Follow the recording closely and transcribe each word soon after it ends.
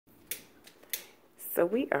So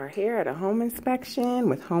we are here at a home inspection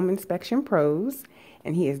with Home Inspection Pros,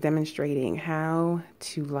 and he is demonstrating how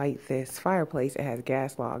to light this fireplace. It has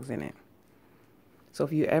gas logs in it. So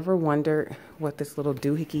if you ever wondered what this little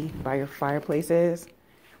doohickey by your fireplace is,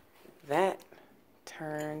 that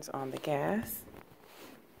turns on the gas,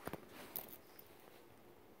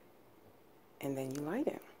 and then you light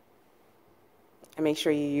it. And make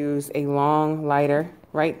sure you use a long lighter,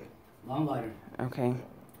 right? Long lighter. Okay.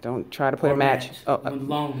 Don't try to put a match. Oh,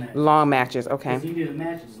 long matches. Long matches, okay. If you do the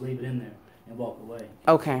matches, leave it in there and walk away.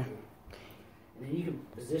 Okay. And then you can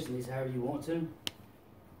position these however you want to,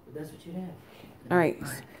 but that's what you have. All right.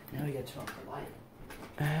 Now you got to turn off the light.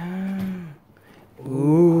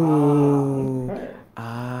 Ooh.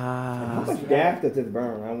 How much gas does it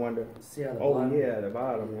burn? I wonder. See how the Oh, bottom? yeah, the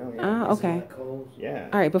bottom. Okay. Yeah.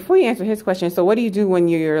 All right, before you answer his question, so what do you do when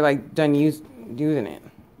you're like done using it?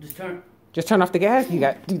 Just turn off the gas? You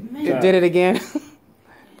did it again?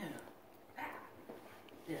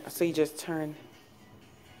 Yeah. So you just turn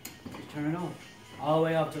turn it off. All the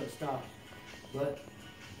way off till it stops. But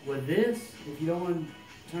with this, if you don't want to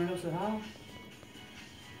turn it up so high,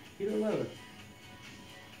 keep it lower.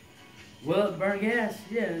 Well, it burn gas,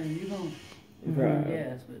 yeah, you're going to burn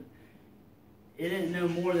gas, but it ain't no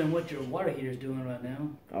more than what your water heater's doing right now.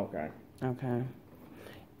 Okay. Okay.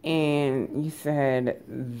 And you said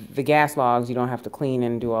the gas logs, you don't have to clean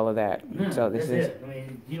and do all of that. No, so this that's is it. I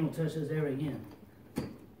mean, you don't touch this ever again.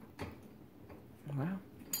 Wow.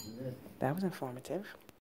 That's it. That was informative.